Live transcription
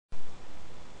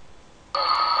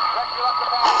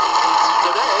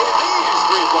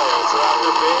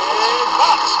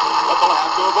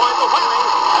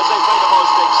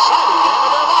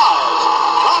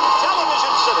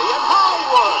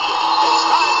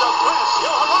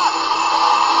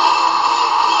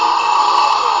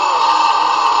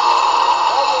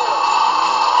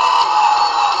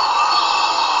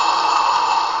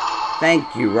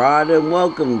Thank you, Rod, and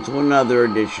welcome to another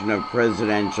edition of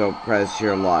Presidential Press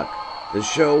Your Luck, the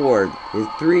show where his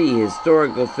three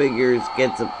historical figures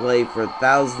get to play for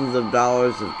thousands of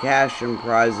dollars of cash and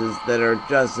prizes that are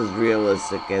just as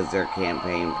realistic as their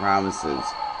campaign promises.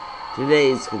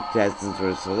 Today's contestants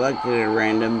were selected at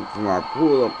random from our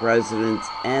pool of presidents,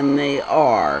 and they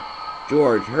are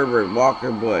George Herbert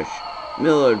Walker Bush,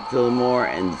 Millard Fillmore,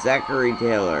 and Zachary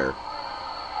Taylor.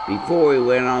 Before we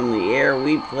went on the air,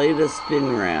 we played a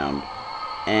spin round,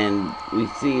 and we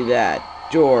see that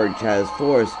George has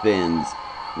 4 spins,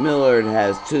 Millard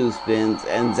has 2 spins,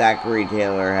 and Zachary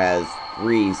Taylor has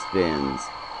 3 spins.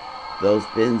 Those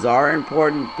spins are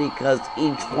important because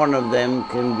each one of them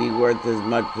can be worth as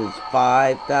much as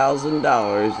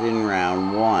 $5,000 in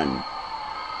round 1.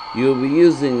 You'll be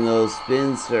using those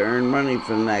spins to earn money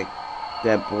from that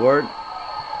board,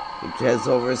 which has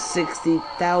over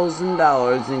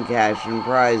 $60,000 in cash and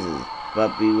prizes.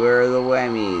 But beware of the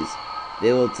whammies.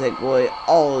 They will take away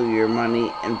all of your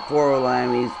money, and 4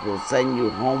 whammies will send you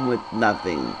home with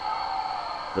nothing.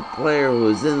 The player who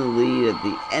is in the lead at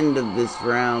the end of this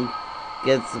round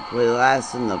gets to play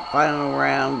last in the final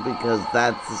round because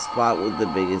that's the spot with the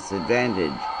biggest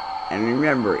advantage. And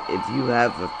remember, if you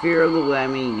have a fear of the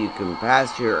whammy, you can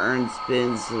pass your earned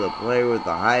spins to the player with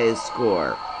the highest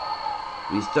score.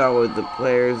 We start with the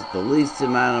players with the least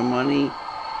amount of money,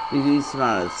 the least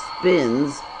amount of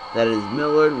spins. That is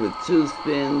Millard with 2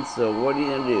 spins. So what are you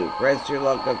going to do? Press your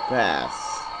luck or pass?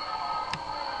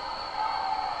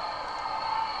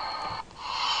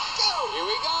 Here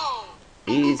we go.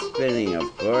 He's spinning,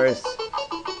 of course.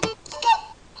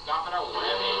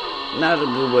 Not a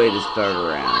good way to start a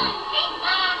round.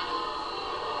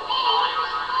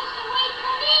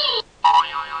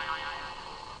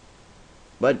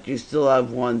 But you still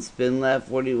have 1 spin left.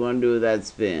 What do you want to do with that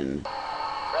spin?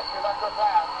 Press your luck or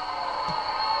pass.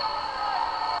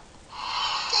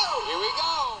 Here we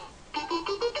go.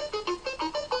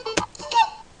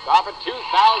 Stop at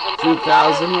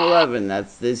 2011.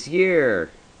 That's this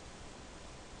year.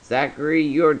 Zachary,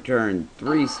 your turn.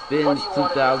 3 spins.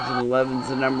 2011's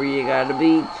the number you gotta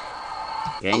beat.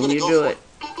 Can you do it?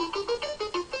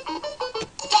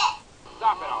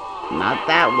 Not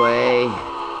that way.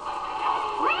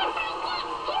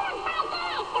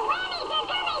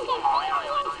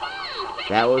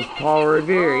 That was Paul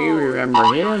Revere. You remember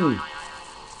him.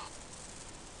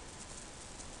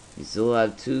 You still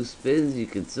have 2 spins. You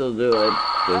can still do it.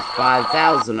 There's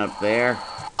 5,000 up there.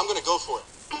 I'm gonna go for it.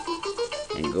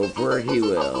 And go for it he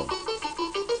will.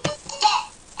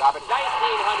 Stop at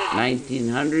 1900.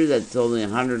 1900. That's only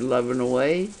 111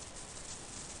 away.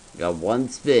 Got 1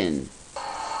 spin.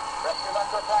 Press your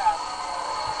luck or pass.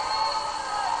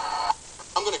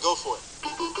 I'm gonna go for it.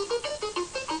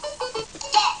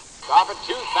 Stop at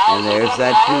 2000. And there's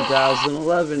that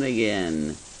 2011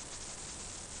 again.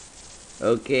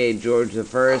 Okay, George, the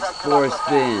first 4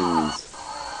 spins.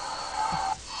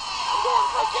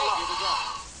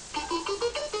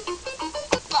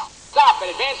 Stop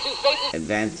and advance 2 spaces.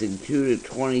 Advancing 2 to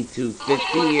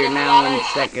 2250. You're now in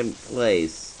 2nd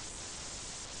place.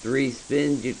 3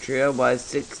 spins, you trail by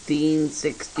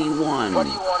 1661. What do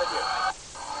you want to do?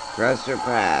 Press or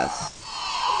pass.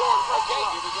 Okay,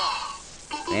 here we go.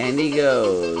 And he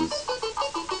goes.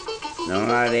 No,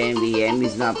 not Andy.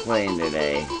 Andy's not playing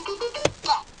today.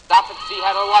 Stop at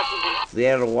Seattle, Washington.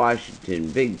 Seattle,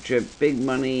 Washington. Big trip, big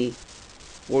money.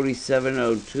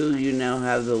 4702. You now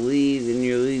have the lead, and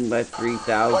you're leading by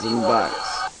 3,000 bucks.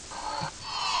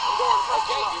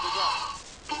 Okay, here we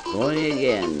go. Going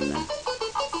again.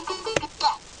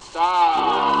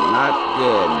 Stop. Not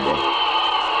good.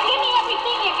 Give me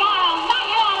everything you got. I'll knock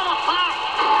it out of the park.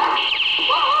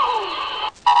 Whoa!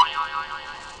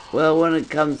 Well, when it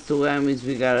comes to whammies,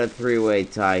 we got a 3-way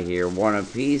tie here. 1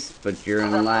 apiece, but you're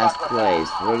in last place.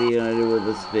 What are you going to do with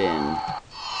the spin? Okay,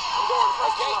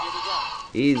 here we go.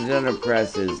 He's going to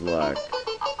press his luck.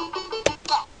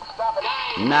 Stop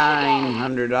at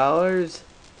 $900.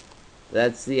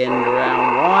 That's the end of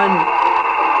round 1.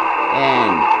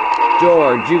 And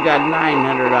George, you got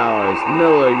 $900.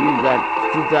 Miller, you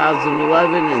got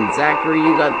 2011. And Zachary,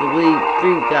 you got the lead,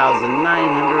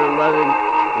 3,911.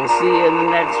 We'll see you in the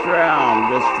next round.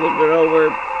 Just flip it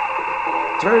over.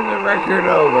 Turn the record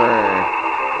over.